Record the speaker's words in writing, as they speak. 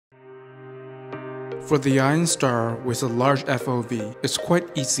For the Einstar with a large FOV, it's quite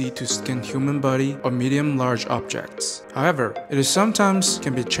easy to scan human body or medium-large objects. However, it sometimes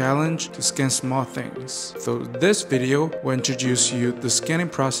can be a challenge to scan small things. So this video will introduce you the scanning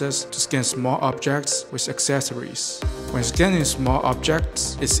process to scan small objects with accessories. When scanning small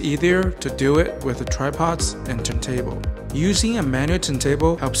objects, it's easier to do it with the tripods and turntable. Using a manual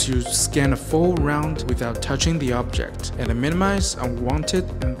turntable helps you scan a full round without touching the object and minimize unwanted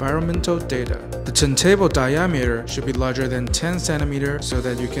environmental data. The turntable diameter should be larger than 10 cm so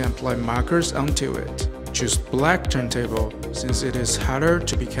that you can apply markers onto it. Choose black turntable since it is harder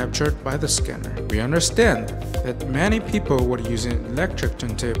to be captured by the scanner. We understand that many people would use an electric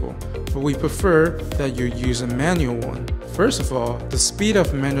turntable, but we prefer that you use a manual one. First of all, the speed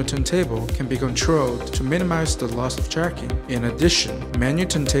of manual turntable can be controlled to minimize the loss of tracking. In addition, manual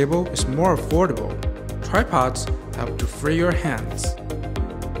turntable is more affordable. Tripods help to free your hands.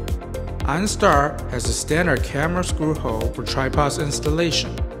 Einstar has a standard camera screw hole for tripods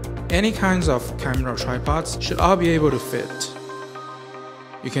installation. Any kinds of camera tripods should all be able to fit.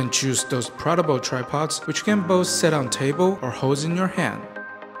 You can choose those portable tripods which you can both set on table or hold in your hand.